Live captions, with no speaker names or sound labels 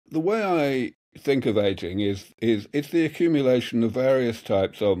the way I think of aging is it's the accumulation of various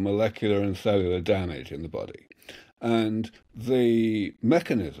types of molecular and cellular damage in the body. And the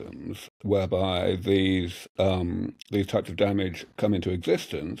mechanisms whereby these types of damage come into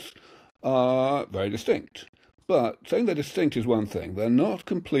existence are very distinct. But saying they're distinct is one thing. They're not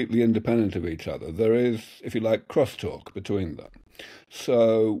completely independent of each other. There is, if you like, crosstalk between them.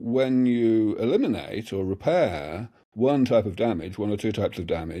 So when you eliminate or repair one type of damage, one or two types of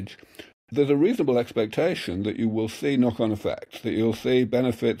damage, there's a reasonable expectation that you will see knock-on effects, that you'll see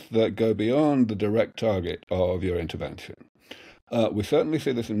benefits that go beyond the direct target of your intervention. We certainly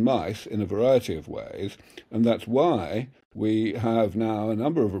see this in mice in a variety of ways, and that's why we have now a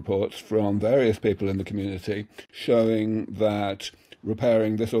number of reports from various people in the community showing that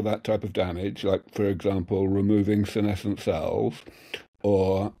repairing this or that type of damage, like, for example, removing senescent cells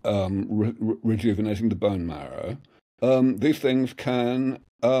or rejuvenating the bone marrow, these things can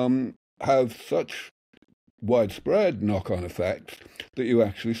have such widespread knock-on effects that you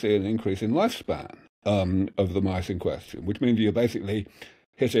actually see an increase in lifespan of the mice in question, which means you're basically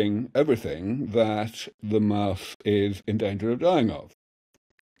hitting everything that the mouse is in danger of dying of.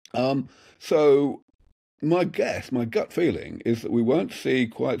 So my guess, my gut feeling, is that we won't see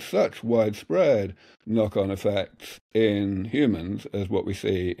quite such widespread knock-on effects in humans as what we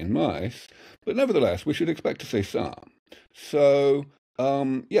see in mice, but nevertheless, we should expect to see some. So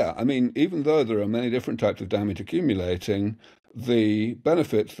yeah, I mean, even though there are many different types of damage accumulating, the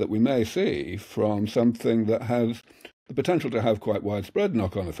benefits that we may see from something that has the potential to have quite widespread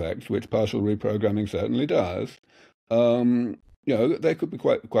knock-on effects, which partial reprogramming certainly does, they could be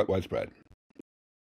quite widespread.